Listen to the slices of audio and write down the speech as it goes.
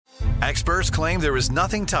Experts claim there is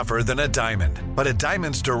nothing tougher than a diamond. But at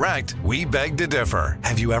Diamonds Direct, we beg to differ.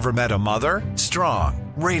 Have you ever met a mother?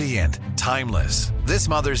 Strong, radiant, timeless. This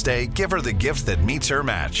Mother's Day, give her the gift that meets her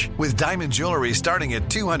match. With diamond jewelry starting at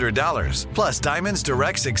 $200. Plus Diamonds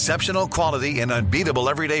Direct's exceptional quality and unbeatable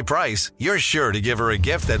everyday price, you're sure to give her a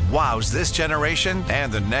gift that wows this generation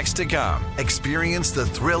and the next to come. Experience the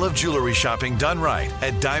thrill of jewelry shopping done right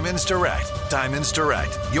at Diamonds Direct. Diamonds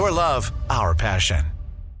Direct. Your love, our passion.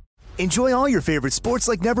 Enjoy all your favorite sports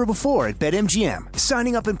like never before at BetMGM.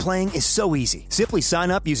 Signing up and playing is so easy. Simply sign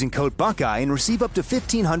up using code Buckeye and receive up to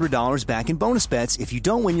 $1,500 back in bonus bets if you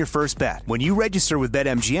don't win your first bet. When you register with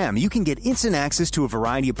BetMGM, you can get instant access to a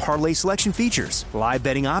variety of parlay selection features, live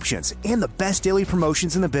betting options, and the best daily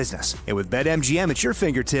promotions in the business. And with BetMGM at your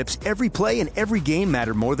fingertips, every play and every game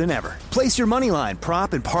matter more than ever. Place your moneyline,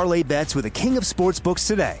 prop, and parlay bets with the king of sportsbooks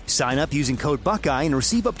today. Sign up using code Buckeye and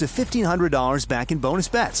receive up to $1,500 back in bonus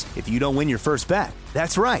bets if you don't win your first bet.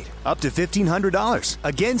 That's right, up to $1,500.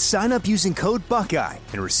 Again, sign up using code Buckeye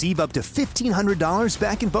and receive up to $1,500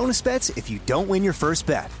 back in bonus bets if you don't win your first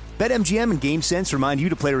bet. BetMGM and GameSense remind you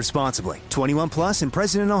to play responsibly. 21 plus and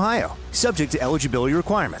present in Ohio. Subject to eligibility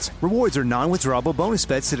requirements. Rewards are non-withdrawable bonus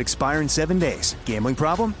bets that expire in 7 days. Gambling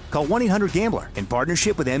problem? Call 1-800-GAMBLER in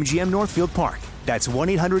partnership with MGM Northfield Park. That's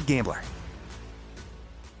 1-800-GAMBLER.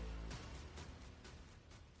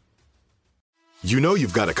 You know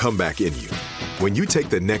you've got a comeback in you. When you take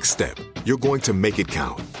the next step, you're going to make it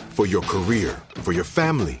count. For your career, for your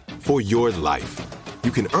family, for your life. You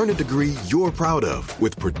can earn a degree you're proud of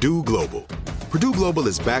with Purdue Global. Purdue Global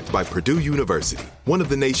is backed by Purdue University, one of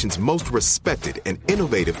the nation's most respected and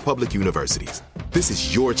innovative public universities. This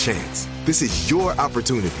is your chance. This is your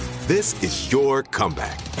opportunity. This is your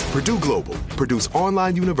comeback. Purdue Global, Purdue's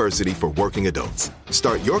online university for working adults.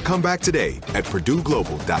 Start your comeback today at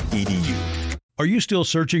purdueglobal.edu. Are you still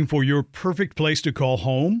searching for your perfect place to call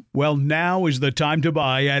home? Well, now is the time to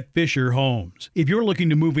buy at Fisher Homes. If you're looking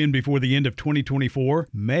to move in before the end of 2024,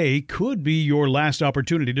 May could be your last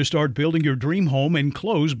opportunity to start building your dream home and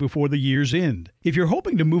close before the year's end. If you're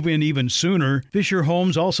hoping to move in even sooner, Fisher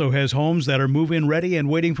Homes also has homes that are move-in ready and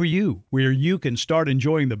waiting for you, where you can start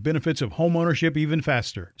enjoying the benefits of homeownership even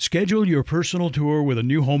faster. Schedule your personal tour with a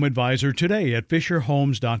new home advisor today at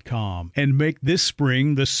FisherHomes.com and make this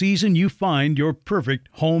spring the season you find your perfect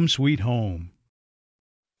home sweet home.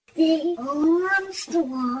 The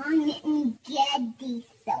Armstrong and Getty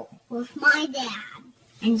Show with my dad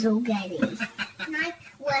and Joe Getty. Can I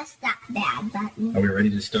press that bad button? Are we ready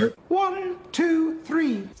to start? 1, 2,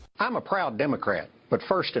 3. I'm a proud Democrat, but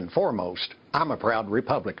first and foremost, I'm a proud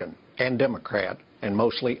Republican and Democrat and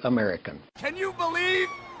mostly American. Can you believe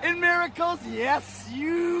in miracles? Yes,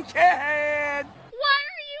 you can. Why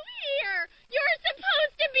are you here? You're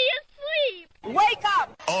supposed to be asleep. Wake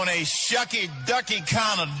up! On a shucky-ducky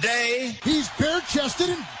kind of day. He's bare-chested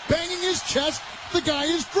and banging his chest. The guy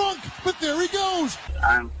is drunk, but there he goes.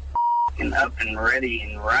 I'm up and ready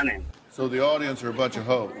and running. So the audience are a bunch of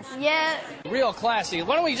hoes. Yeah. Real classy.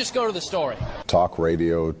 Why don't we just go to the story? Talk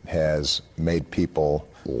radio has made people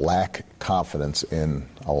lack confidence in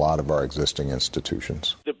a lot of our existing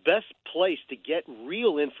institutions. The best place to get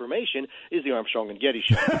real information is the Armstrong and Getty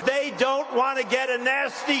Show. They don't want to get a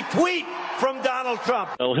nasty tweet from Donald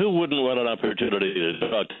Trump. Well, who wouldn't want an opportunity to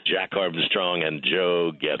talk to Jack Armstrong and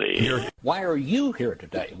Joe Getty? Why are you here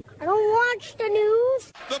today? I don't watch the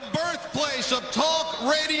news. The birthplace of talk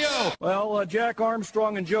radio. Well, Jack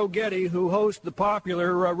Armstrong and Joe Getty, who host the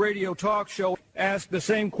popular radio talk show, asked the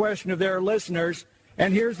same question of their listeners,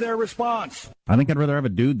 and here's their response. I think I'd rather have a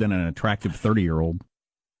dude than an attractive 30-year-old.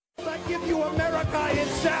 I give you America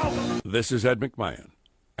itself. This is Ed McMahon.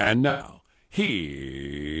 And now, here's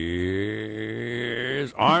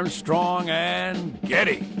Armstrong and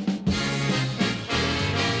Getty.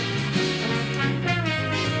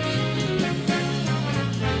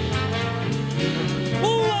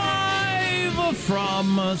 Live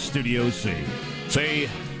from Studio C. See,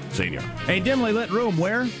 Senior. A dimly lit room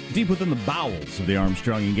where? Deep within the bowels of the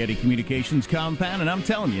Armstrong and Getty Communications compound. And I'm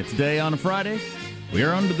telling you, today on a Friday, we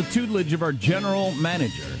are under the tutelage of our general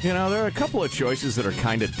manager. You know, there are a couple of choices that are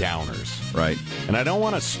kind of downers. Right. And I don't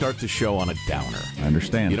want to start the show on a downer. I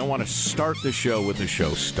understand. You don't want to start the show with a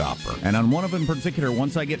showstopper. And on one of them in particular,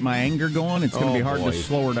 once I get my anger going, it's going to be hard to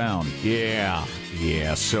slow her down. Yeah.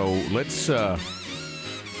 So let's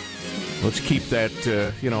keep that,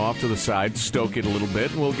 off to the side, stoke it a little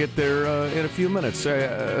bit, and we'll get there in a few minutes.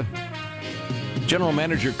 General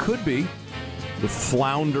manager could be the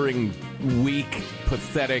floundering, weak,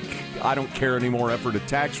 pathetic, I don't care anymore effort at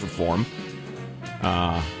tax reform.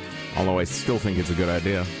 Although I still think it's a good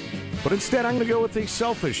idea. But instead, I'm going to go with the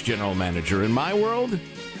selfish general manager. In my world,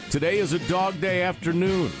 today is a dog day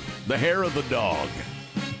afternoon. The hair of the dog.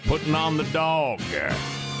 Putting on the dog.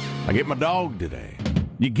 I get my dog today.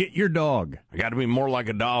 You get your dog. I got to be more like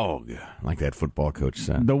a dog, like that football coach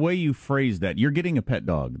said. The way you phrase that, you're getting a pet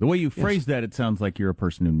dog. The way you phrase that, it sounds like you're a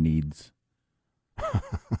person who needs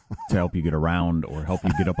to help you get around or help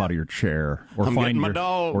you get up out of your chair or find my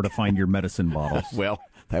dog. Or to find your medicine bottles. Well,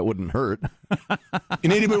 that wouldn't hurt. You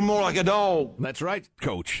need to be more like a dog. That's right,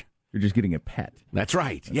 Coach. You're just getting a pet. That's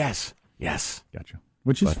right. Yes. Gotcha.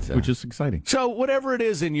 Which is exciting. So whatever it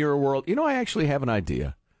is in your world, I actually have an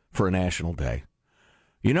idea for a national day.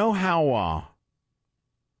 You know how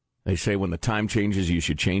they say when the time changes, you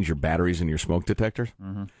should change your batteries in your smoke detectors?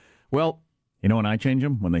 Mm-hmm. Well, you know when I change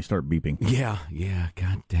them? When they start beeping. Yeah.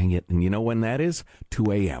 God dang it. And you know when that is?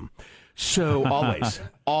 2 a.m. So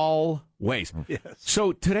always. Yes.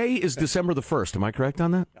 So today is December the 1st. Am I correct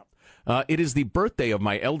on that? Yep. It is the birthday of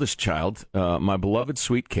my eldest child, my beloved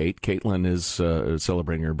sweet Kate. Caitlin is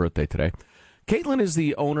celebrating her birthday today. Caitlin is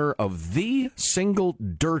the owner of the single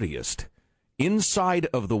dirtiest inside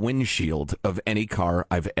of the windshield of any car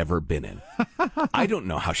I've ever been in. I don't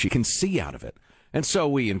know how she can see out of it. And so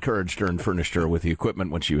we encouraged her and furnished her with the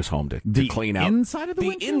equipment when she was home to clean out inside of the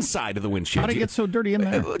windshield? Inside of the windshield. How did it get so dirty in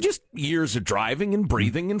there? Just years of driving and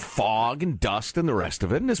breathing and fog and dust and the rest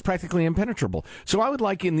of it, and it's practically impenetrable. So I would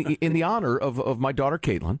like, in the honor of my daughter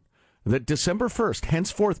Caitlin, that December 1st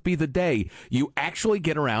henceforth be the day you actually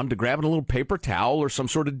get around to grabbing a little paper towel or some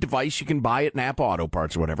sort of device you can buy at Napa Auto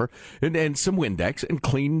Parts or whatever, and some Windex, and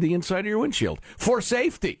clean the inside of your windshield for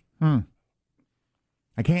safety.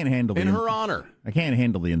 I can't handle in her honor. I can't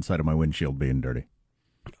handle the inside of my windshield being dirty.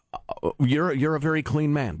 You're a very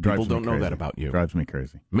clean man. People don't know that about you. Drives me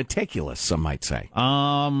crazy. Meticulous, some might say.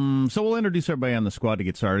 So we'll introduce everybody on the squad to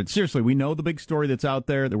get started. Seriously, we know the big story that's out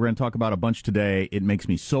there that we're going to talk about a bunch today. It makes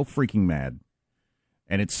me so freaking mad,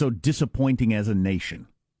 and it's so disappointing as a nation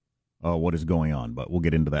what is going on. But we'll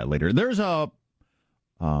get into that later. There's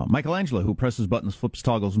Michelangelo, who presses buttons, flips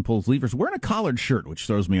toggles, and pulls levers, wearing a collared shirt, which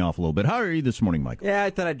throws me off a little bit. How are you this morning, Michael? Yeah, I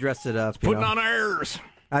thought I'd dress it up. Putting on airs.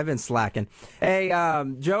 I've been slacking. Hey,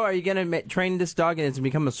 Joe, are you going to train this dog and it's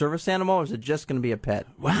become a service animal, or is it just going to be a pet?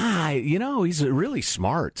 Wow, he's really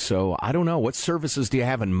smart, so I don't know. What services do you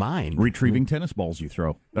have in mind? Retrieving tennis balls you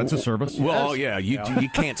throw. That's a service. Well, yeah, you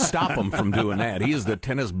can't stop him from doing that. He is the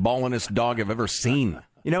tennis ballingest dog I've ever seen.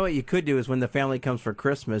 You know what you could do is when the family comes for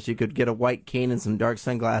Christmas, you could get a white cane and some dark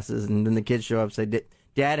sunglasses, and then the kids show up and say,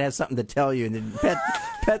 Dad has something to tell you, and then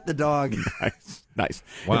pet the dog. Nice.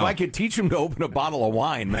 Wow. If I could teach him to open a bottle of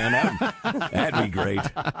wine, man, that'd be great.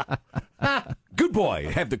 Good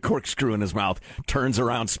boy. Have the corkscrew in his mouth, turns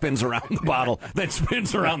around, spins around the bottle, then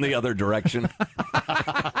spins around the other direction.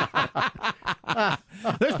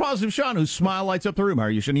 There's Positive Sean, whose smile lights up the room. How are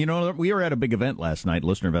you, Sean? You know, we were at a big event last night,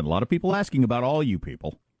 listener event. A lot of people asking about all you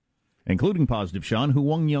people, including Positive Sean, who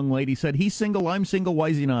one young lady said, he's single, I'm single, why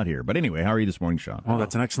is he not here? But anyway, how are you this morning, Sean? Well,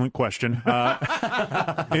 that's an excellent question.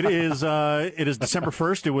 It is December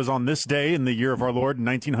 1st. It was on this day in the year of our Lord,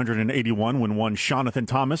 1981, when one Jonathan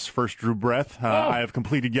Thomas first drew breath. I have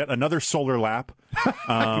completed yet another solar lap.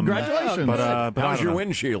 Congratulations. But how's your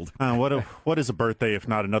windshield? What is a birthday if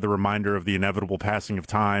not another reminder of the inevitable passing of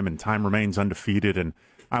time, and time remains undefeated, and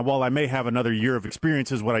while I may have another year of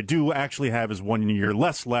experiences, what I do actually have is 1 year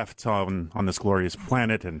less left on this glorious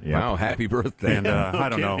planet. And wow, happy birthday! And I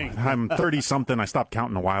don't know, I'm 30-something. I stopped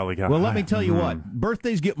counting a while ago. Well, let me tell you what,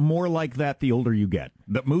 birthdays get more like that the older you get.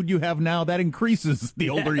 The mood you have now, that increases the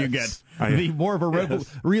older you get. The more of a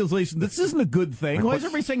realization, this isn't a good thing. Why is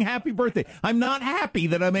everybody saying happy birthday? I'm not happy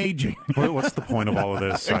that I'm aging. What's the point of all of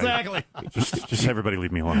this? Exactly. Just everybody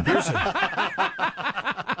leave me alone.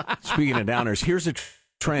 Speaking of downers, here's a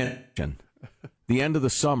transition. The end of the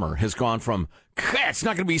summer has gone from, it's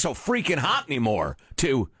not going to be so freaking hot anymore,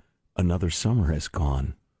 to another summer has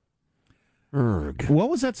gone. Erg. What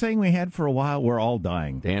was that saying we had for a while? We're all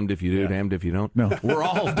dying. Damned if you do, damned if you don't. No. We're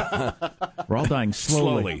all dying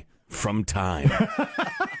slowly from time.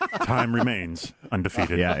 Time remains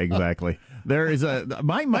undefeated. Yeah, exactly. There is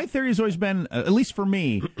my theory has always been, at least for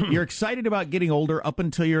me, you're excited about getting older up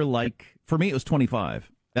until you're like, for me it was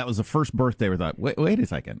 25. That was the first birthday where I thought, wait a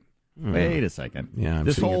second. Wait a second. Yeah, I'm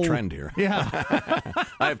seeing a trend here. Yeah.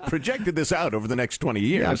 I've projected this out over the next 20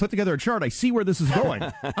 years. Yeah, I put together a chart. I see where this is going.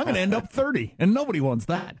 I'm going to end up 30, and nobody wants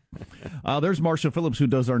that. There's Marshall Phillips, who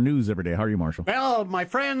does our news every day. How are you, Marshall? Well, my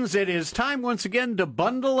friends, it is time once again to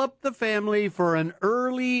bundle up the family for an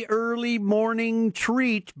early morning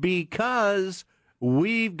treat, because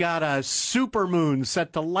we've got a supermoon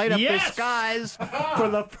set to light up the skies for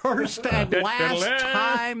the first and last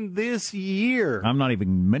time this year. I'm not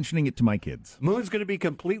even mentioning it to my kids. Moon's going to be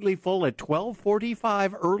completely full at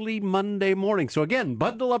 12:45 early Monday morning. So again,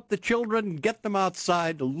 bundle up the children, get them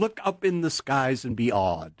outside to look up in the skies and be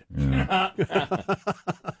awed. Yeah.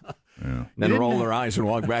 Then roll their eyes and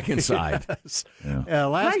walk back inside. Yes.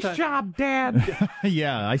 Nice job, Dad.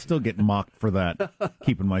 Yeah, I still get mocked for that,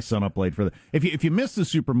 keeping my son up late for that. If you miss the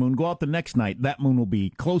supermoon, go out the next night. That moon will be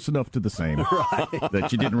close enough to the same that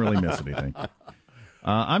you didn't really miss anything.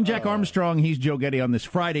 I'm Jack Armstrong. He's Joe Getty on this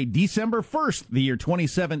Friday, December 1st, the year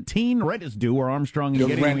 2017. Rent is due. We're Armstrong and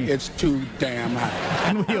Getty. It's too damn high.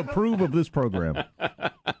 And we approve of this program.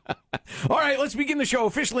 All right, let's begin the show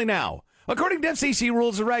officially now. According to FCC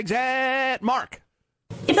rules and regs, at Mark.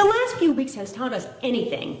 If the last few weeks has taught us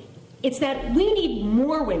anything, it's that we need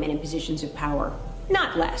more women in positions of power,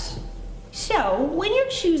 not less. So, when you're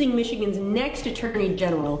choosing Michigan's next Attorney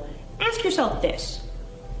General, ask yourself this.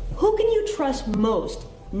 Who can you trust most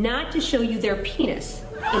not to show you their penis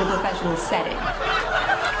in a professional setting?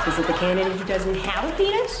 Is it the candidate who doesn't have a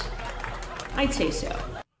penis? I'd say so.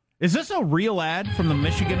 Is this a real ad from the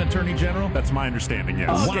Michigan Attorney General? That's my understanding,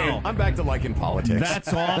 yes. Okay, Wow. I'm back to liking politics.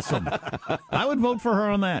 That's awesome. I would vote for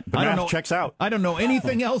her on that. The I don't math know, checks out. I don't know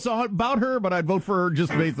anything else about her, but I'd vote for her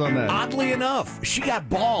just based on that. Oddly enough, she got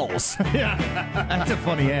balls. Yeah, that's a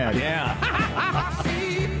funny ad. Yeah.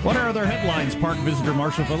 What are other headlines, Park Visitor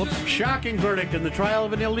Marshall Phillips? Shocking verdict in the trial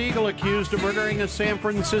of an illegal accused of murdering a San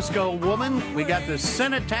Francisco woman. We got the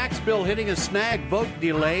Senate tax bill hitting a snag, vote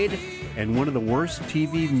delayed, and one of the worst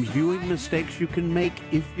TV viewing mistakes you can make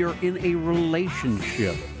if you're in a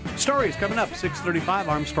relationship. Stories coming up, 6:35,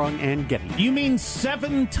 Armstrong and Getty. You mean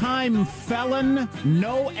 7-time felon,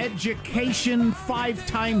 no education,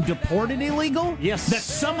 5-time deported illegal? Yes. That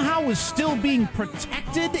somehow is still being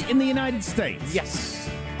protected in the United States? Yes.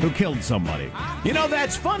 Who killed somebody? You know,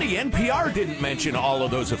 that's funny. NPR didn't mention all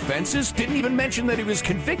of those offenses, didn't even mention that he was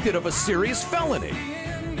convicted of a serious felony.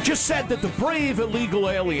 Just said that the brave illegal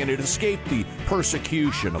alien had escaped the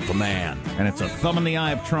persecution of the man. And it's a thumb in the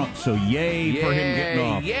eye of Trump, so yay for him getting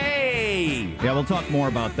off. Yay! Yeah, we'll talk more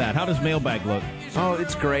about that. How does mailbag look? Oh,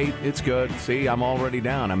 it's great. It's good. See, I'm already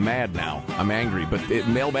down. I'm mad now. I'm angry, but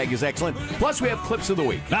mailbag is excellent. Plus, we have clips of the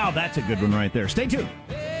week. Now, that's a good one right there. Stay tuned.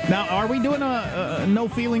 Now, are we doing a No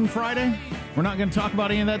Feeling Friday? We're not going to talk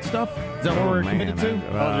about any of that stuff? Is that what we're committed to?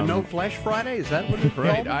 The No Flesh Friday? Is that what it's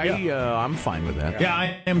called? Right. I'm fine with that. Yeah,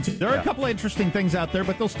 I am too. There are a couple of interesting things out there,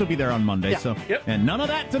 but they'll still be there on Monday. Yeah. So, Yep. And none of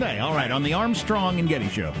that today. All right, on the Armstrong and Getty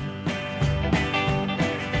Show.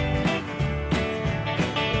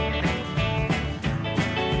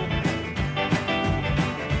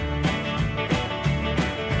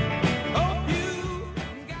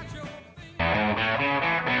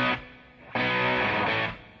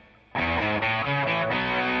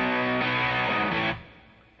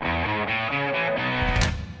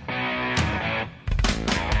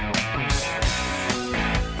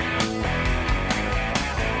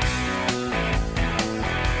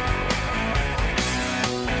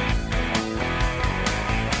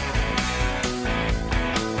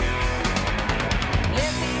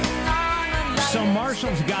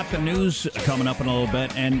 Marshall's got the news coming up in a little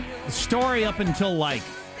bit, and the story up until like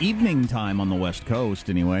evening time on the West Coast,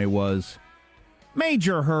 anyway, was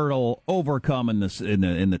major hurdle overcome in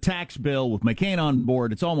the tax bill with McCain on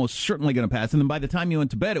board. It's almost certainly going to pass. And then by the time you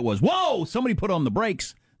went to bed, it was, whoa, somebody put on the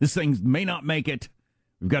brakes. This thing may not make it.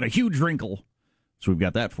 We've got a huge wrinkle. So we've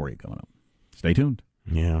got that for you coming up. Stay tuned.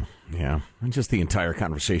 Yeah. And just the entire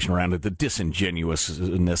conversation around it, the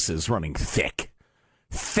disingenuousness is running thick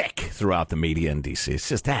throughout the media in D.C. It's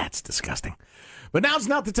just, that's disgusting. But now's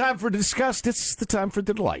not the time for disgust. It's the time for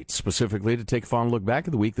delight, specifically to take a fond look back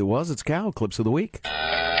at the week that was. It's Cow Clips of the Week. Oh,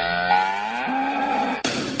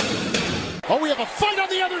 we have a fight on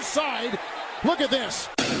the other side. Look at this.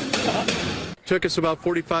 Took us about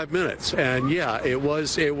 45 minutes, and yeah, it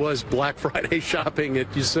was Black Friday shopping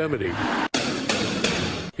at Yosemite.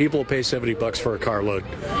 People will pay $70 for a carload.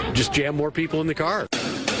 Just jam more people in the car.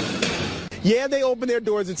 Yeah, they open their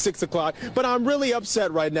doors at 6 o'clock, but I'm really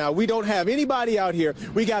upset right now. We don't have anybody out here.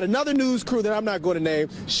 We got another news crew that I'm not going to name.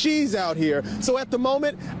 She's out here. So at the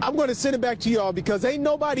moment, I'm going to send it back to y'all because ain't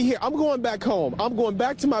nobody here. I'm going back home. I'm going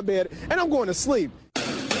back to my bed, and I'm going to sleep.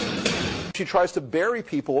 She tries to bury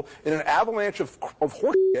people in an avalanche of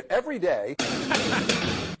horse shit every day.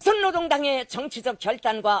 선노동당의 정치적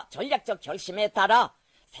결단과 전략적 결심에 따라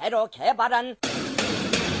새로 개발한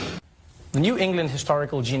The New England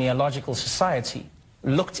Historical Genealogical Society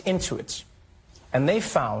looked into it, and they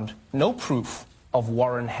found no proof of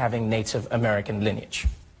Warren having Native American lineage,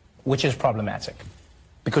 which is problematic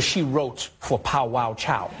because she wrote for Pow Wow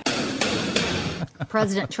Chow.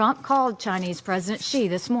 President Trump called Chinese President Xi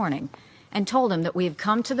this morning and told him that we have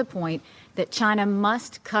come to the point that China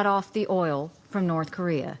must cut off the oil from North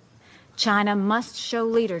Korea. China must show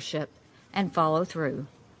leadership and follow through.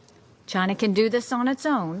 China can do this on its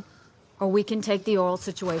own, or we can take the oil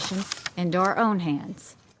situation into our own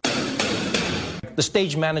hands. The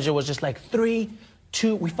stage manager was just like, 3,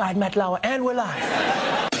 2, we fight Matt Lauer, and we're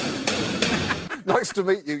live. Nice to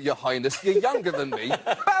meet you, Your Highness. You're younger than me.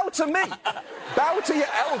 Bow to me. Bow to your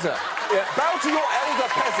elder. Yeah. Bow to your elder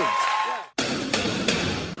peasant.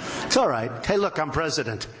 It's all right. Hey, look, I'm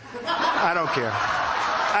president. I don't care.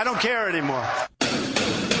 I don't care anymore.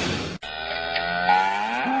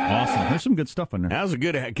 Awesome. There's some good stuff in there. That was a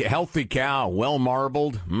good, healthy cow, well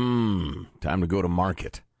marbled. Time to go to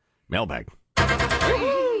market. Mailbag.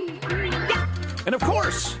 And of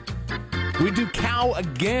course, we do cow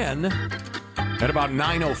again at about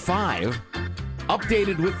 9:05,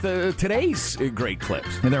 updated with today's great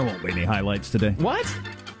clips. And there won't be any highlights today. What?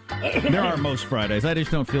 There are most Fridays. I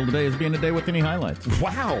just don't feel today as being a day with any highlights.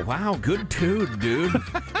 Wow, good toot, dude.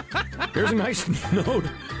 Here's a nice note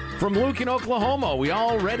from Luke in Oklahoma. We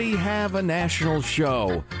already have a national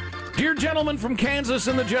show. Dear gentlemen from Kansas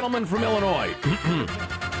and the gentleman from Illinois.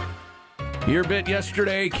 Your bit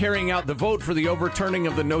yesterday carrying out the vote for the overturning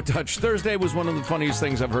of the No Touch Thursday was one of the funniest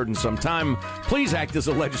things I've heard in some time. Please act as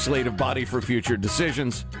a legislative body for future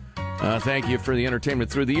decisions. Thank you for the entertainment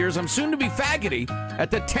through the years. I'm soon to be faggoty at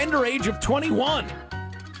the tender age of 21.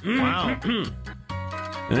 Wow.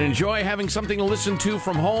 And enjoy having something to listen to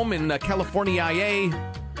from home in California, IA,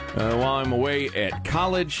 while I'm away at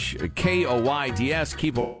college. KOYDS,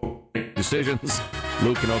 keep decisions.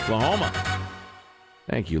 Luke in Oklahoma.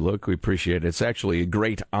 Thank you, Luke. We appreciate it. It's actually a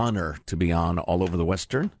great honor to be on all over the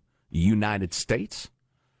Western United States,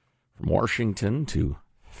 from Washington to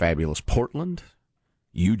fabulous Portland,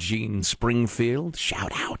 Eugene, Springfield,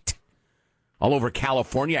 shout out, all over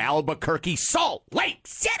California, Albuquerque, Salt Lake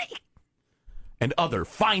City, and other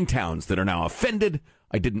fine towns that are now offended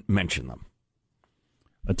I didn't mention them.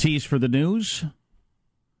 A tease for the news.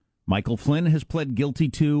 Michael Flynn has pled guilty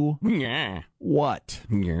to... Yeah. What?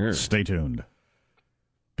 Yeah. Stay tuned.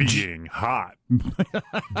 Being hot.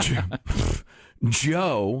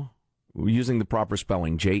 Joe, using the proper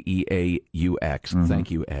spelling, Jeaux.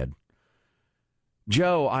 Thank you, Ed.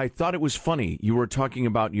 Joe, I thought it was funny you were talking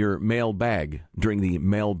about your mailbag during the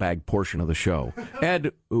mailbag portion of the show.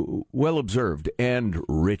 Ed, well observed and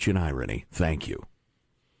rich in irony. Thank you.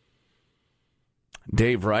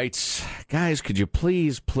 Dave writes, guys, could you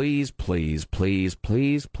please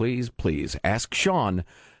ask Sean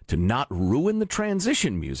to not ruin the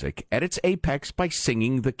transition music at its apex by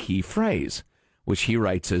singing the key phrase, which he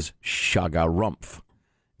writes as shagarumph.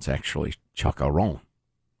 It's actually chacaron.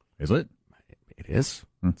 Is it? It is.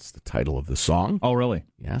 It's the title of the song. Oh, really?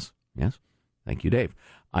 Yes. Thank you, Dave.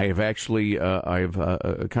 I have actually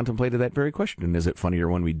contemplated that very question. And is it funnier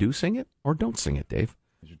when we do sing it or don't sing it, Dave?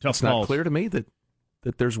 It's not clear to me that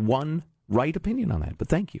there's one right opinion on that, but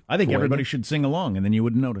thank you. I think everybody should sing along, and then you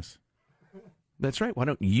wouldn't notice. That's right. Why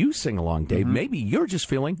don't you sing along, Dave? Mm-hmm. Maybe you're just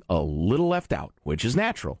feeling a little left out, which is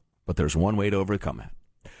natural, but there's one way to overcome that.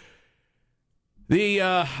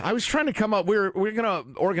 I was trying to come up. We're going to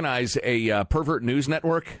organize a pervert news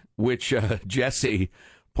network, which Jesse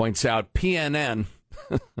points out. PNN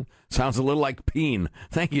sounds a little like peen.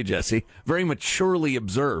 Thank you, Jesse. Very maturely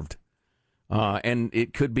observed, and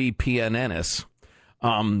it could be PNNS.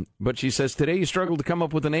 But she says, today you struggled to come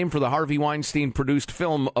up with a name for the Harvey Weinstein-produced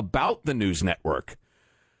film about the news network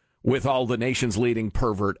with all the nation's leading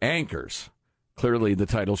pervert anchors. Clearly, the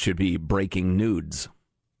title should be Breaking Nudes.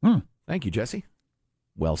 Thank you, Jesse.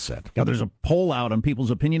 Well said. Yeah, there's a poll out on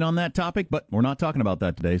people's opinion on that topic, but we're not talking about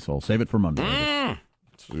that today, so I'll save it for Monday.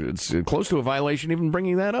 It's close to a violation even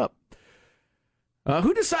bringing that up.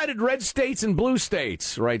 Who decided red states and blue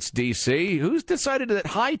states, writes D.C.? Who's decided that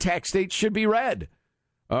high-tax states should be red?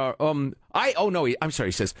 I'm sorry,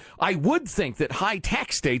 he says, I would think that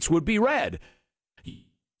high-tax states would be red.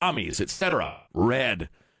 Armies, etc. Red.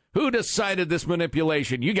 Who decided this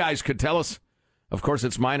manipulation? You guys could tell us. Of course,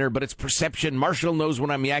 it's minor, but it's perception. Marshall knows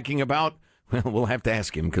what I'm yakking about. Well, we'll have to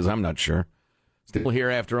ask him, because I'm not sure. Still here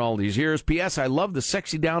after all these years. P.S. I love the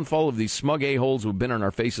sexy downfall of these smug a-holes who've been on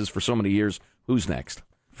our faces for so many years. Who's next?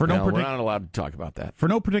 We're not allowed to talk about that. For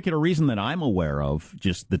no particular reason that I'm aware of,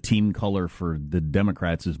 just the team color for the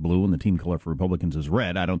Democrats is blue and the team color for Republicans is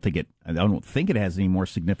red. I don't think it has any more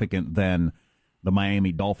significant than the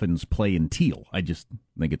Miami Dolphins play in teal. I just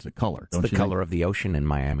think it's a color. It's the color of the ocean in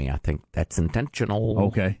Miami. I think that's intentional.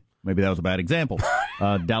 Okay. Maybe that was a bad example.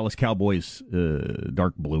 Dallas Cowboys,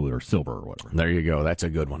 dark blue or silver or whatever. There you go. That's a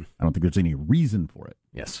good one. I don't think there's any reason for it.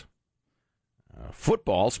 Yes.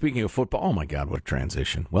 Football, speaking of football, oh my God, what a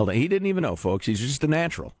transition. Well, he didn't even know, folks. He's just a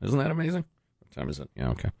natural. Isn't that amazing? What time is it? Yeah,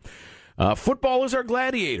 okay. Football is our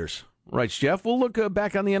gladiators. Right, Jeff? We'll look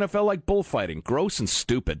back on the NFL like bullfighting. Gross and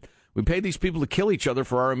stupid. We pay these people to kill each other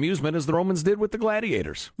for our amusement as the Romans did with the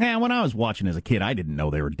gladiators. Yeah, when I was watching as a kid, I didn't know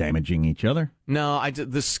they were damaging each other. No,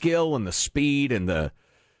 the skill and the speed and the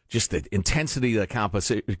intensity of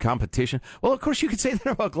the competition. Well, of course, you could say that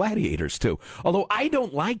about gladiators, too. Although I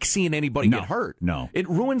don't like seeing anybody get hurt. No. It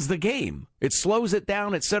ruins the game. It slows it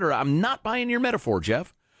down, etc. I'm not buying your metaphor,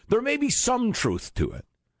 Jeff. There may be some truth to it.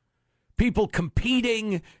 People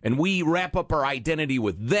competing, and we wrap up our identity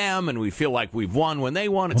with them, and we feel like we've won when they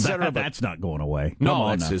won, etc. Well, that's not going away.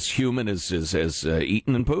 No, it's as human as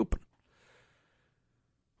eating and pooping.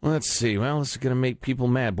 Let's see. Well, this is going to make people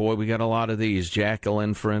mad. Boy, we got a lot of these.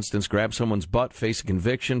 Jacqueline, for instance, grab someone's butt, face a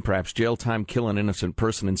conviction, perhaps jail time, kill an innocent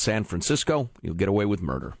person in San Francisco. You'll get away with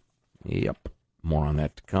murder. Yep. More on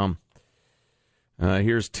that to come.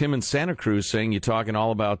 Here's Tim in Santa Cruz saying you're talking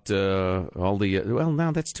all about all the... well,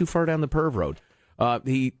 now that's too far down the perv road.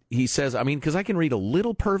 He says, I mean, because I can read a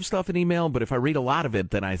little perv stuff in email, but if I read a lot of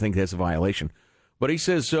it, then I think that's a violation. But he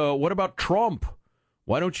says, what about Trump?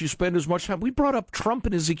 Why don't you spend as much time? We brought up Trump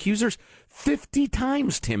and his accusers 50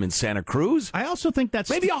 times, Tim in Santa Cruz. I also think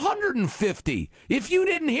that's... maybe 150. If you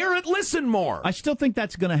didn't hear it, listen more. I still think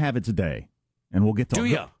that's going to have its day. And we'll get to... Do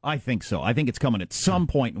you? I think so. I think it's coming at some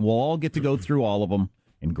point, and we'll all get to go through all of them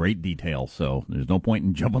in great detail. So there's no point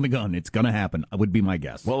in jumping the gun. It's going to happen, would be my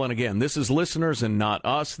guess. Well, and again, this is listeners and not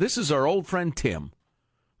us. This is our old friend Tim.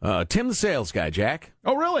 Tim the sales guy, Jack.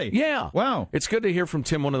 Oh, really? Yeah. Wow. It's good to hear from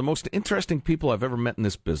Tim, one of the most interesting people I've ever met in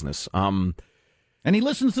this business. And he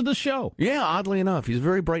listens to the show. Yeah, oddly enough. He's a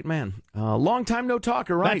very bright man. Long time no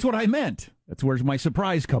talker, right? That's what I meant. That's where my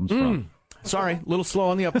surprise comes from. Sorry, a little slow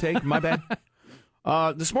on the uptake. My bad.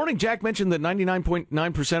 This morning, Jack mentioned that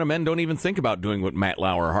 99.9% of men don't even think about doing what Matt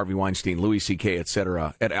Lauer, Harvey Weinstein, Louis C.K.,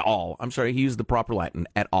 etc., at all. I'm sorry, he used the proper Latin,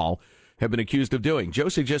 at all, have been accused of doing. Joe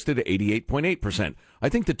suggested 88.8%. I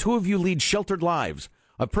think the two of you lead sheltered lives.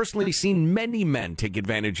 I've personally seen many men take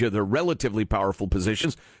advantage of their relatively powerful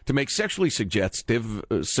positions to make sexually suggestive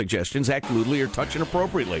suggestions, act lewdly, or touch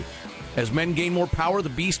inappropriately. As men gain more power, the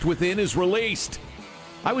beast within is released.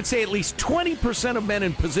 I would say at least 20% of men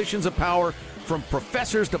in positions of power, from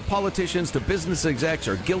professors to politicians to business execs,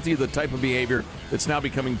 are guilty of the type of behavior that's now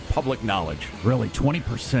becoming public knowledge. Really,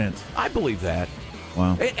 20%? I believe that.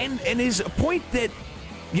 Wow. And his point that,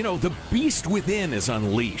 you know, the beast within is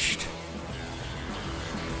unleashed.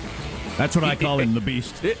 That's what I call him, the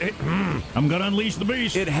beast. I'm going to unleash the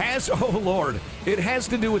beast. It has, oh, Lord, it has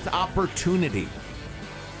to do with opportunity.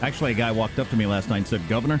 Actually, a guy walked up to me last night and said,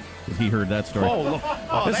 Governor, because he heard that story.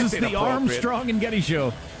 This is the Armstrong and Getty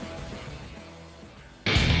Show.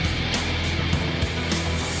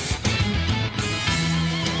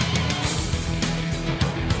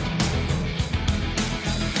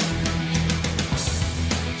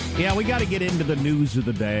 Yeah, we got to get into the news of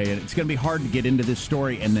the day, and it's going to be hard to get into this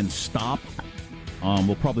story and then stop.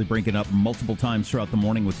 We'll probably bring it up multiple times throughout the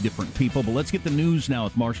morning with different people, but let's get the news now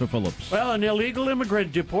with Marshall Phillips. Well, an illegal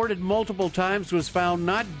immigrant deported multiple times was found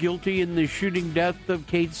not guilty in the shooting death of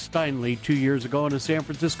Kate Steinle 2 years ago on a San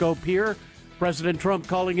Francisco pier. President Trump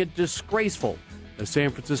calling it disgraceful. A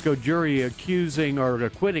San Francisco jury acquitting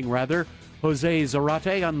Jose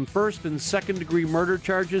Zarate on first and second degree murder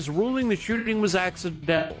charges, ruling the shooting was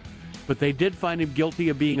accidental. But they did find him guilty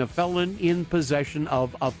of being a felon in possession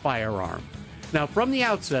of a firearm. Now, from the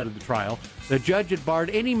outset of the trial, the judge had barred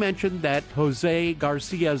any mention that Jose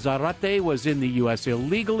Garcia Zarate was in the U.S.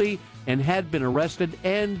 illegally and had been arrested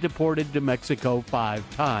and deported to Mexico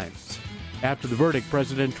 5 times. After the verdict,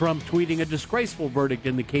 President Trump tweeting a disgraceful verdict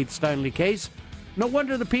in the Kate Steinle case. No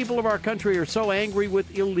wonder the people of our country are so angry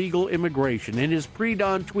with illegal immigration. In his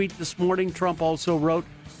pre-dawn tweet this morning, Trump also wrote,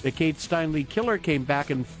 the Kate Steinle killer came back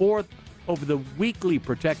and forth over the weakly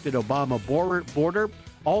protected Obama border,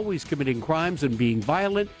 always committing crimes and being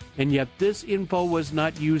violent, and yet this info was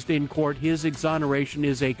not used in court. His exoneration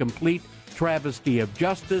is a complete travesty of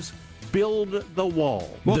justice. Build the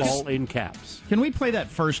wall. Well, all in caps. Can we play that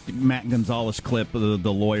first Matt Gonzalez clip of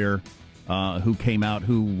the lawyer who came out,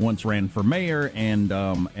 who once ran for mayor and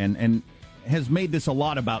has made this a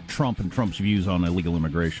lot about Trump and Trump's views on illegal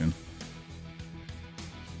immigration?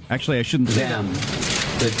 Actually, I shouldn't say them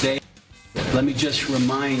that they. Let me just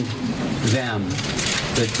remind them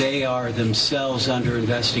that they are themselves under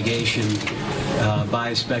investigation by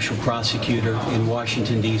a special prosecutor in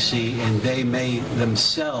Washington, D.C., and they may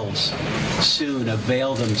themselves soon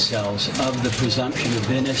avail themselves of the presumption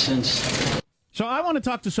of innocence. So I want to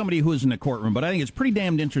talk to somebody who is in the courtroom, but I think it's pretty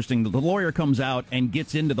damned interesting that the lawyer comes out and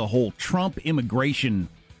gets into the whole Trump immigration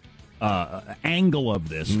angle of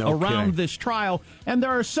this around this trial. And there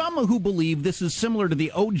are some who believe this is similar to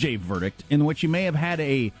the O.J. verdict, in which you may have had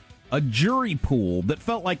a jury pool that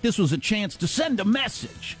felt like this was a chance to send a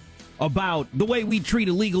message about the way we treat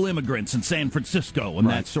illegal immigrants in San Francisco and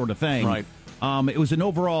that sort of thing. Right. It was an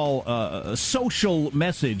overall social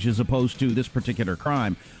message as opposed to this particular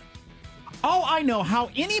crime. Oh, I know how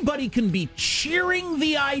anybody can be cheering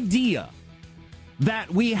the idea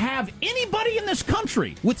that we have anybody in this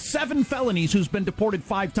country with 7 felonies who's been deported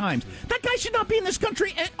 5 times. That guy should not be in this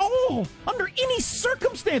country at all, under any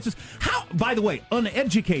circumstances. How, by the way,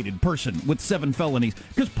 uneducated person with 7 felonies,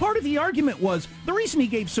 because part of the argument was the reason he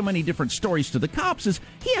gave so many different stories to the cops is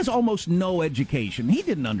he has almost no education. He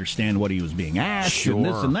didn't understand what he was being asked and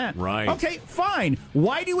this and that. Right. Okay, fine.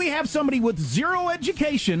 Why do we have somebody with 0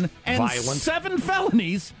 education and 7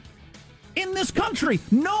 felonies in this country?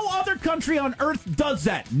 No other country on earth does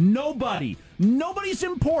that. Nobody. Nobody's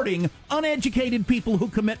importing uneducated people who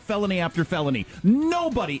commit felony after felony.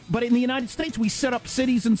 Nobody. But in the United States, we set up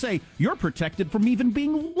cities and say, you're protected from even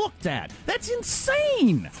being looked at. That's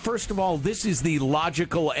insane. First of all, this is the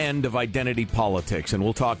logical end of identity politics, and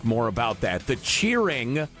we'll talk more about that. The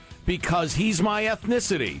cheering because he's my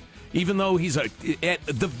ethnicity, even though he's, at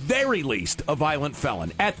the very least, a violent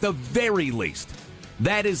felon. At the very least.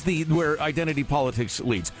 That is where identity politics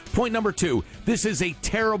leads. Point number 2, this is a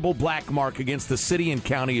terrible black mark against the city and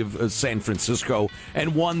county of San Francisco,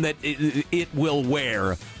 and one that it will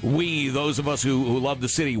wear. We, those of us who love the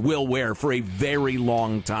city, will wear for a very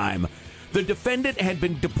long time. The defendant had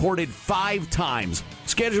been deported 5 times,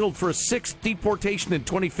 scheduled for a 6th deportation in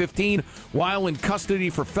 2015 while in custody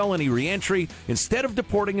for felony reentry. Instead of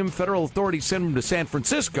deporting him, federal authorities sent him to San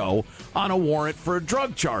Francisco on a warrant for a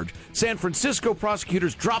drug charge. San Francisco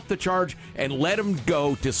prosecutors dropped the charge and let him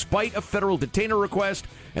go despite a federal detainer request.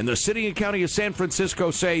 And the city and county of San Francisco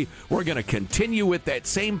say, we're going to continue with that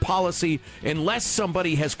same policy unless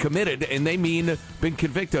somebody has committed, and they mean been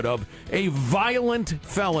convicted of, a violent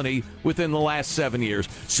felony within the last 7 years.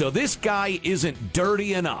 So this guy isn't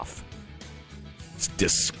dirty enough. It's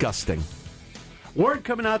disgusting. Word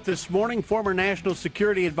coming out this morning, former National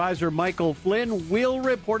Security Advisor Michael Flynn will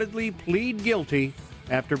reportedly plead guilty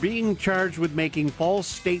after being charged with making false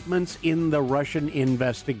statements in the Russian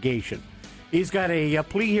investigation. He's got a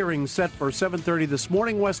plea hearing set for 7:30 this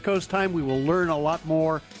morning, West Coast time. We will learn a lot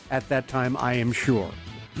more at that time, I am sure.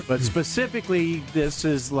 But specifically, this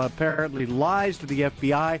is apparently lies to the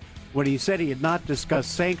FBI when he said he had not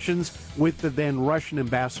discussed sanctions with the then Russian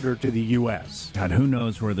ambassador to the U.S. God, who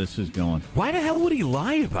knows where this is going? Why the hell would he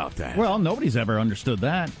lie about that? Well, nobody's ever understood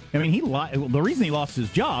that. I mean, he lied. The reason he lost his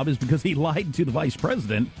job is because he lied to the vice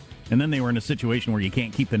president, and then they were in a situation where you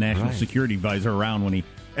can't keep the national security advisor around when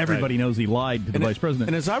everybody knows he lied to the vice president.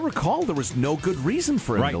 And as I recall, there was no good reason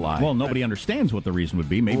for him to lie. Well, nobody understands what the reason would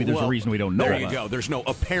be. Maybe there's a reason we don't know. There you go. There's no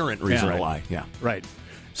apparent reason to lie. Yeah. Right.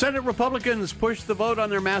 Senate Republicans pushed the vote on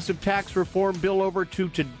their massive tax reform bill over to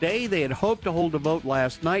today. They had hoped to hold a vote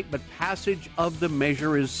last night, but passage of the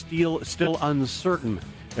measure is still uncertain.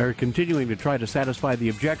 They're continuing to try to satisfy the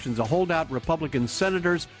objections of holdout Republican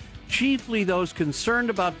senators, chiefly those concerned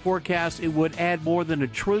about forecasts it would add more than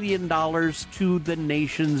 $1 trillion to the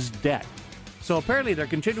nation's debt. So apparently they're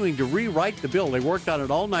continuing to rewrite the bill. They worked on it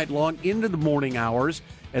all night long into the morning hours.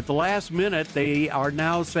 At the last minute, they are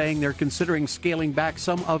now saying they're considering scaling back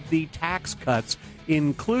some of the tax cuts,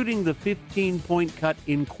 including the 15-point cut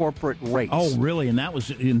in corporate rates. Oh, really? And that was,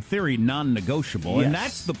 in theory, non-negotiable. Yes. And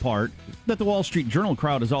that's the part that the Wall Street Journal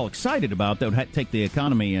crowd is all excited about, that would take the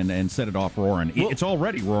economy and set it off roaring. Well, it's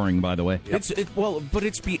already roaring, by the way. But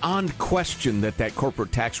it's beyond question that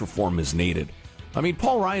corporate tax reform is needed. I mean,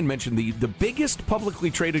 Paul Ryan mentioned the biggest publicly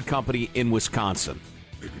traded company in Wisconsin,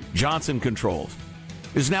 Johnson Controls,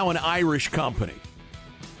 is now an Irish company.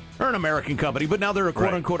 They're an American company, but now they're a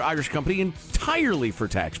quote-unquote Irish company entirely for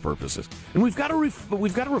tax purposes. And we've got to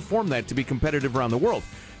reform that to be competitive around the world.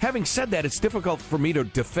 Having said that, it's difficult for me to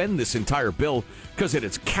defend this entire bill because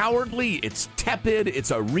it's cowardly, it's tepid, it's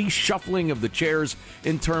a reshuffling of the chairs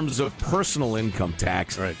in terms of personal income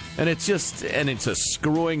tax. Right. And it's a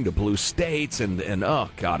screwing to blue states, and oh,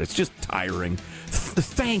 God, it's just tiring.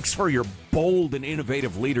 Thanks for your bold and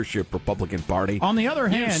innovative leadership, Republican Party. On the other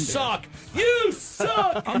hand... You suck! You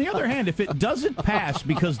suck! On the other hand, if it doesn't pass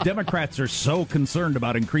because Democrats are so concerned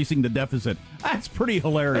about increasing the deficit, that's pretty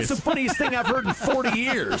hilarious. That's the funniest thing I've heard in 40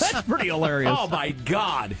 years. That's pretty hilarious. Oh, my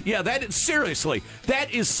God. Yeah, seriously,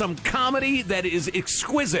 that is some comedy that is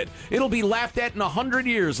exquisite. It'll be laughed at in 100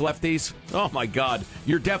 years, lefties. Oh, my God.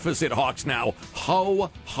 You're deficit hawks now. Ho,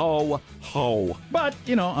 ho, ho. But,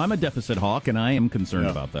 I'm a deficit hawk, and I am concerned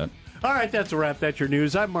about that. All right, that's a wrap. That's your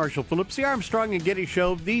news. I'm Marshall Phillips, the Armstrong and Getty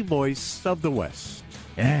Show, the voice of the West.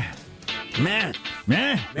 Yeah. Man.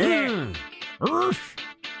 Yeah,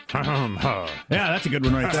 that's a good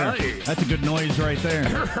one right there. That's a good noise right there.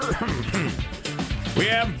 We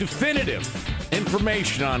have definitive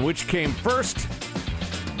information on which came first.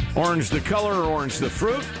 Orange the color or orange the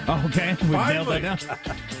fruit. Oh, okay. We nailed that down.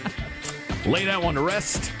 Lay that one to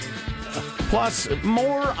rest. Plus,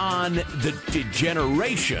 more on the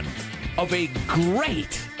degeneration of a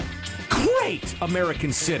great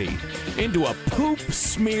American city into a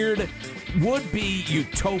poop-smeared, would-be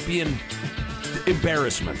utopian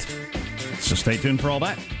embarrassment. So stay tuned for all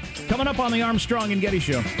that. Coming up on the Armstrong and Getty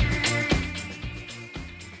Show.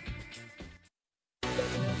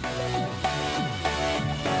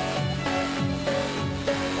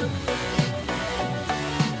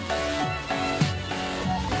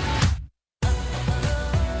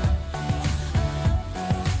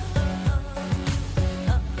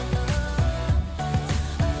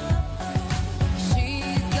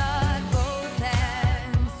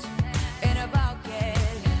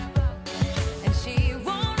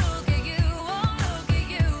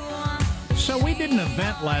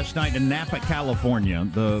 Last night in Napa, California.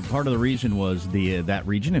 The part of the reason was that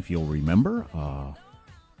region, if you'll remember,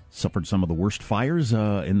 suffered some of the worst fires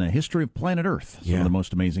in the history of planet Earth. Some of the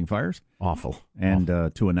most amazing fires. Awful. And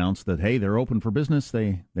to announce that, hey, they're open for business,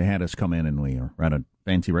 they had us come in, and we were at a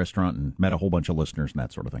fancy restaurant and met a whole bunch of listeners and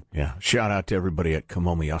that sort of thing. Yeah. Shout out to everybody at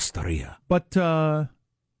Kamomi Osteria. But I'm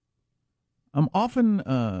often,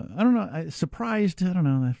 surprised, I don't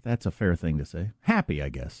know if that's a fair thing to say. Happy, I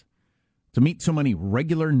guess, to meet so many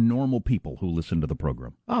regular, normal people who listen to the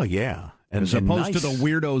program. Oh, yeah. As opposed to the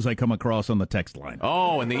weirdos I come across on the text line.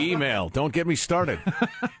 Oh, and the email. Don't get me started.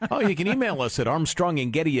 You can email us at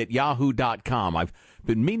armstrongandgetty@yahoo.com. I've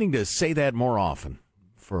been meaning to say that more often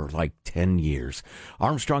for like 10 years.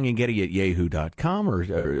 armstrongandgetty@yahoo.com, or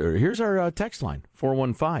here's our text line,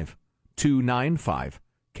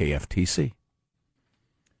 415-295-KFTC.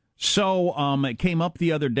 So it came up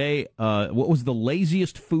the other day. What was the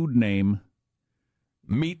laziest food name?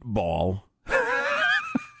 Meatball.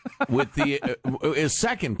 With the is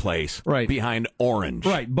second place behind orange.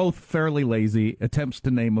 Right, both fairly lazy attempts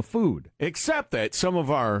to name a food. Except that some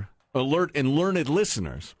of our alert and learned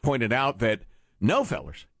listeners pointed out that, no,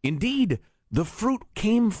 fellers, indeed, the fruit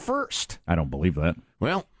came first. I don't believe that.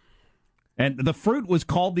 Well. And the fruit was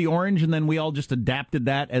called the orange, and then we all just adapted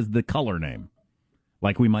that as the color name.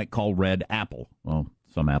 Like we might call red apple. Well,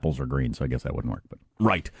 some apples are green, so I guess that wouldn't work. But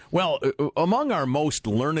right. Well, among our most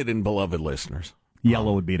learned and beloved listeners,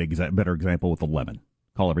 yellow would be a better example with a lemon.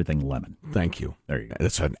 Call everything lemon. Thank you. There you go.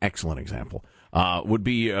 That's an excellent example. Would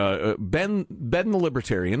be Ben the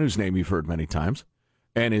Libertarian, whose name you've heard many times,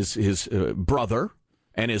 and his brother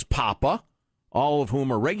and his papa, all of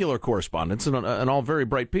whom are regular correspondents and all very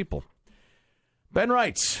bright people. Ben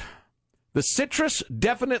writes, the citrus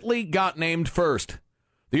definitely got named first.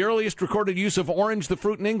 The earliest recorded use of orange, the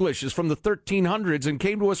fruit in English, is from the 1300s and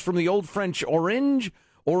came to us from the Old French orange,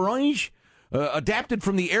 adapted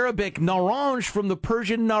from the Arabic naranj, from the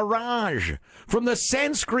Persian naranj, from the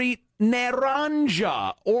Sanskrit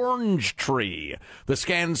naranja, orange tree. The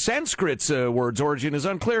Sanskrit's word's origin is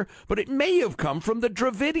unclear, but it may have come from the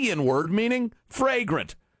Dravidian word meaning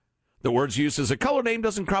fragrant. The word's use as a color name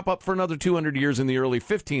doesn't crop up for another 200 years in the early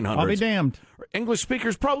 1500s. I'll be damned. English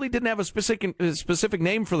speakers probably didn't have a specific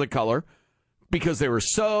name for the color because they were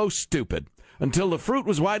so stupid until the fruit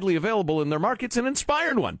was widely available in their markets and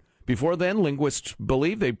inspired one. Before then, linguists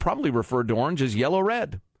believe they probably referred to orange as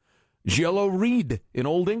yellow-red. Yellow reed in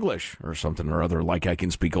Old English, or something or other, like I can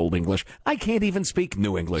speak Old English. I can't even speak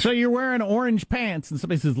New English. So you're wearing orange pants, and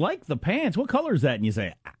somebody says, like the pants, what color is that? And you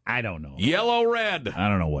say, I don't know. Yellow-red. I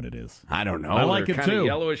don't know what it is. I don't know. I like it, too.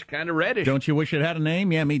 Yellowish, kind of reddish. Don't you wish it had a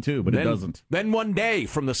name? Yeah, me too, but it doesn't. Then one day,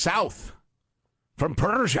 from the south, from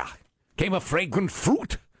Persia, came a fragrant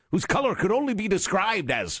fruit whose color could only be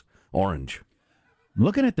described as orange.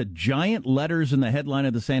 Looking at the giant letters in the headline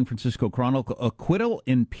of the San Francisco Chronicle, acquittal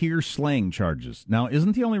in peer slaying charges. Now,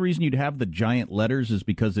 isn't the only reason you'd have the giant letters is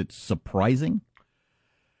because it's surprising?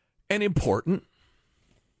 And important.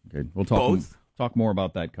 Okay, we'll talk more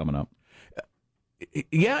about that coming up.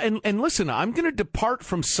 Yeah, and listen, I'm going to depart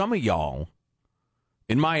from some of y'all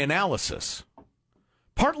in my analysis,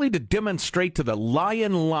 partly to demonstrate to the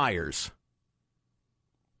lying liars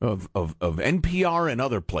of NPR and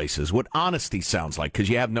other places what honesty sounds like, because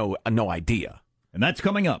you have no idea. And that's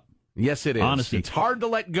coming up. Yes, it is. Honesty. It's hard to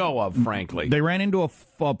let go of, frankly. They ran into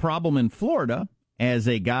a problem in Florida as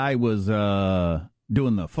a guy was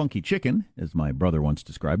doing the funky chicken, as my brother once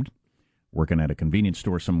described. Working at a convenience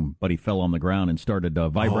store, somebody fell on the ground and started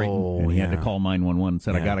vibrating, and he had to call 911 and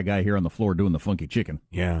said, I got a guy here on the floor doing the funky chicken.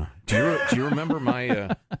 Yeah. Do you remember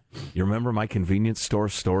my convenience store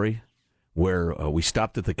story where we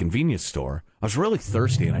stopped at the convenience store? I was really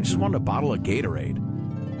thirsty, and I just wanted a bottle of Gatorade.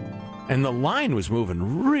 And the line was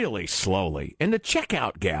moving really slowly, and the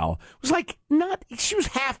checkout gal was she was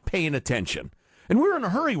half paying attention. And we were in a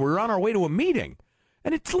hurry. We were on our way to a meeting.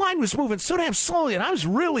 And its line was moving so damn slowly, and I was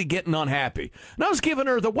really getting unhappy. And I was giving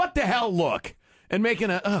her the what the hell look and making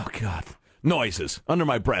noises under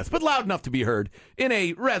my breath, but loud enough to be heard in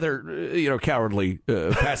a rather, cowardly,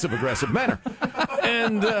 passive-aggressive manner.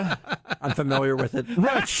 And I'm familiar with it.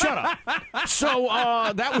 Right, shut up. So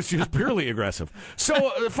that was just purely aggressive. So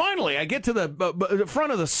finally, I get to the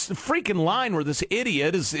front of the freaking line where this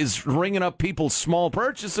idiot is ringing up people's small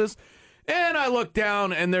purchases. And I look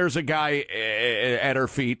down, and there's a guy at her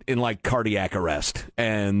feet in, cardiac arrest.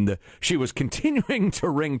 And she was continuing to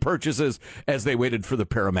ring purchases as they waited for the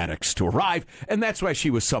paramedics to arrive. And that's why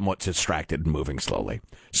she was somewhat distracted and moving slowly.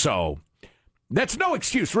 So that's no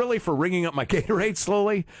excuse, really, for ringing up my Gatorade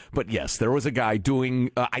slowly. But, yes, there was a guy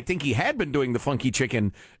doing, I think he had been doing the funky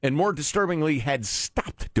chicken, and more disturbingly, had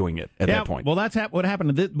stopped doing it at that point. Well, that's what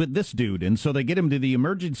happened with this dude. And so they get him to the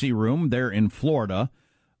emergency room there in Florida.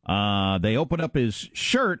 They open up his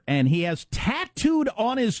shirt, and he has tattooed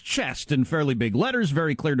on his chest in fairly big letters,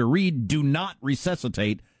 very clear to read, "Do not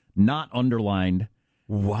resuscitate," not underlined.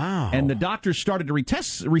 Wow. And the doctors started to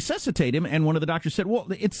resuscitate him, and one of the doctors said, well,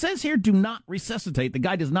 it says here, do not resuscitate. The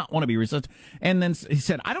guy does not want to be resuscitated. And then he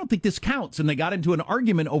said, I don't think this counts. And they got into an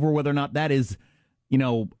argument over whether or not that is,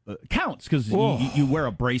 counts, because you wear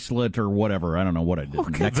a bracelet or whatever. I don't know what I did.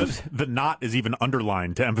 Okay. The not is even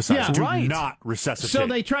underlined to emphasize. Yeah, do right. not resuscitate. So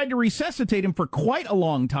they tried to resuscitate him for quite a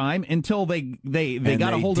long time until they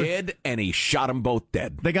got a hold of... and he shot them both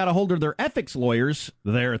dead. They got a hold of their ethics lawyers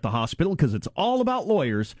there at the hospital, because it's all about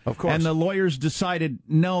lawyers. Of course. And the lawyers decided,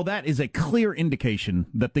 no, that is a clear indication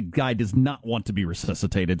that the guy does not want to be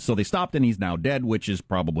resuscitated. So they stopped, and he's now dead, which is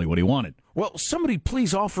probably what he wanted. Well, somebody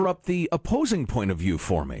please offer up the opposing point of view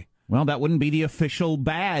for me. Well, that wouldn't be the official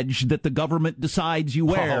badge that the government decides you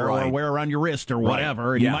wear or wear around your wrist or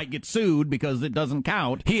whatever, and you might get sued because it doesn't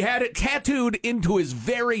count. He had it tattooed into his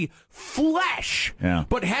very flesh,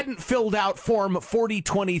 but hadn't filled out Form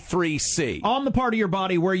 4023C. On the part of your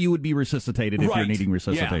body where you would be resuscitated if you're needing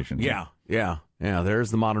resuscitation. Yeah.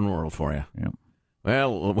 There's the modern world for you. Yeah.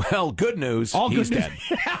 Well, good news. He's dead.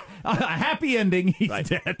 A happy ending. He's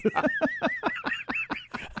dead.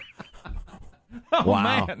 Oh,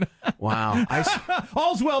 wow. Man. Wow.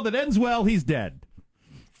 All's well that ends well. He's dead.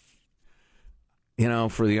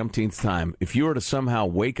 For the umpteenth time, if you were to somehow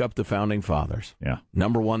wake up the founding fathers,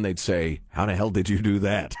 number one, they'd say, how the hell did you do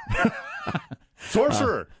that?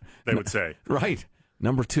 Sorcerer, they would say. Right.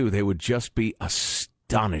 Number two, they would just be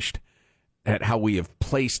astonished at how we have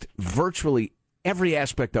placed virtually every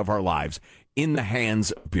aspect of our lives in the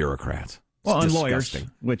hands of bureaucrats. Well, and lawyers,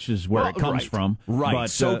 which is where it comes from. Right, but,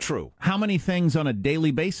 so true. How many things on a daily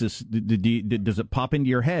basis does it pop into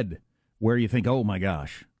your head where you think, oh, my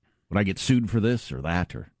gosh, would I get sued for this or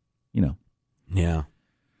that or, Yeah.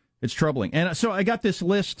 It's troubling. And so I got this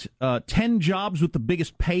list, 10 jobs with the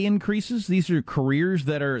biggest pay increases. These are careers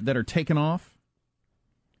that are taken off.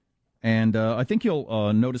 And I think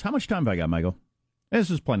you'll notice, how much time have I got, Michael? This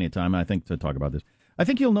is plenty of time, I think, to talk about this. I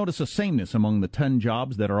think you'll notice a sameness among the 10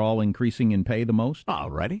 jobs that are all increasing in pay the most.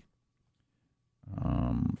 Alrighty.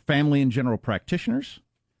 Family and general practitioners,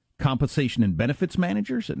 compensation and benefits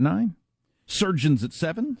managers at 9, surgeons at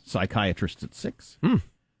 7, psychiatrists at 6. You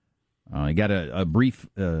got a brief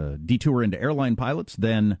detour into airline pilots,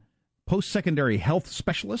 then post-secondary health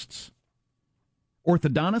specialists,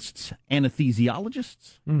 orthodontists,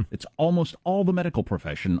 anesthesiologists. It's almost all the medical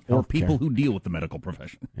profession or people who deal with the medical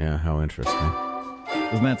profession. Yeah, how interesting.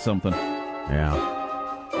 Isn't that something? Yeah.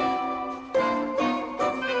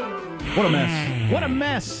 What a mess. What a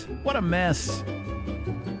mess. What a mess.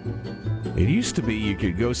 It used to be you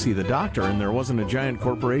could go see the doctor and there wasn't a giant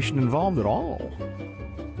corporation involved at all.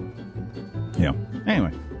 Yeah.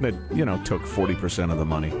 Anyway. That, took 40% of the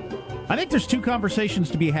money. I think there's two conversations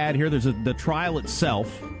to be had here. There's the trial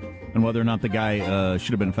itself and whether or not the guy should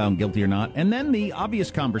have been found guilty or not. And then the obvious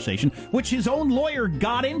conversation, which his own lawyer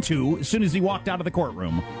got into as soon as he walked out of the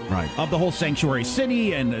courtroom. Right. Of the whole sanctuary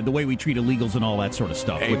city and the way we treat illegals and all that sort of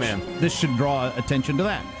stuff. Amen. Which this should draw attention to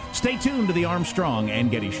that. Stay tuned to the Armstrong and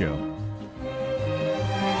Getty Show.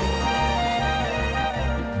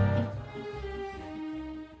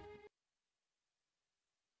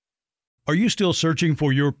 Are you still searching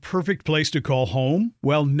for your perfect place to call home?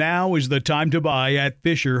 Well, now is the time to buy at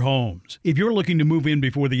Fisher Homes. If you're looking to move in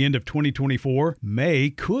before the end of 2024, May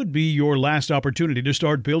could be your last opportunity to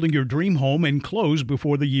start building your dream home and close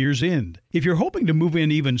before the year's end. If you're hoping to move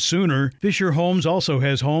in even sooner, Fisher Homes also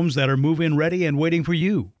has homes that are move-in ready and waiting for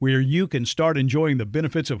you, where you can start enjoying the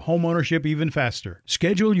benefits of homeownership even faster.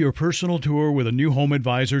 Schedule your personal tour with a new home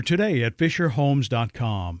advisor today at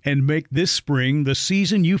FisherHomes.com and make this spring the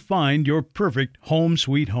season you find your perfect home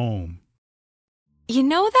sweet home. You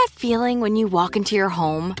know that feeling when you walk into your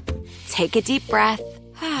home, take a deep breath,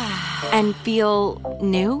 and feel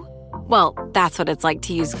new? Well, that's what it's like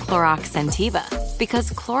to use Clorox Scentiva.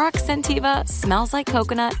 Because Clorox Scentiva smells like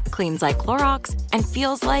coconut, cleans like Clorox, and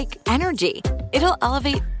feels like energy. It'll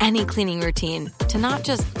elevate any cleaning routine to not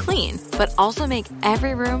just clean, but also make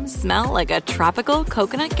every room smell like a tropical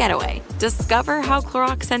coconut getaway. Discover how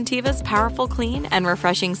Clorox Scentiva's powerful clean and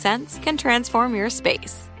refreshing scents can transform your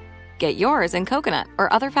space. Get yours in coconut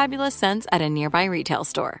or other fabulous scents at a nearby retail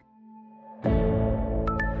store.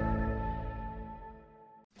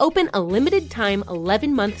 Open a limited-time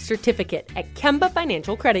 11-month certificate at Kemba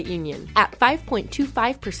Financial Credit Union. At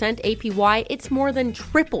 5.25% APY, it's more than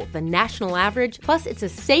triple the national average, plus it's a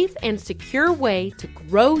safe and secure way to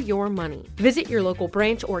grow your money. Visit your local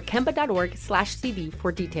branch or kemba.org/cb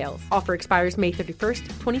for details. Offer expires May 31st,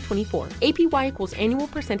 2024. APY equals annual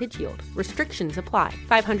percentage yield. Restrictions apply.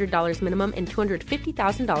 $500 minimum and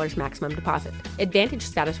 $250,000 maximum deposit. Advantage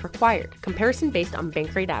status required. Comparison based on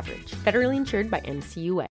bank rate average. Federally insured by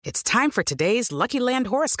NCUA. It's time for today's Lucky Land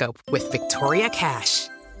horoscope with Victoria Cash.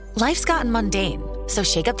 Life's gotten mundane, so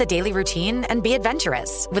shake up the daily routine and be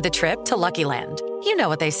adventurous with a trip to Lucky Land. You know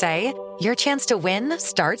what they say, your chance to win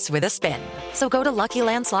starts with a spin. So go to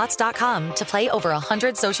LuckyLandSlots.com to play over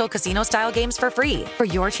 100 social casino-style games for free for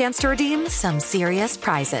your chance to redeem some serious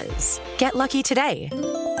prizes. Get lucky today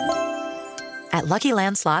at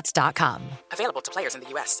LuckyLandSlots.com. Available to players in the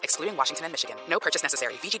U.S., excluding Washington and Michigan. No purchase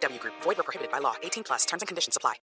necessary. VGW Group. Void where prohibited by law. 18+. Terms and conditions apply.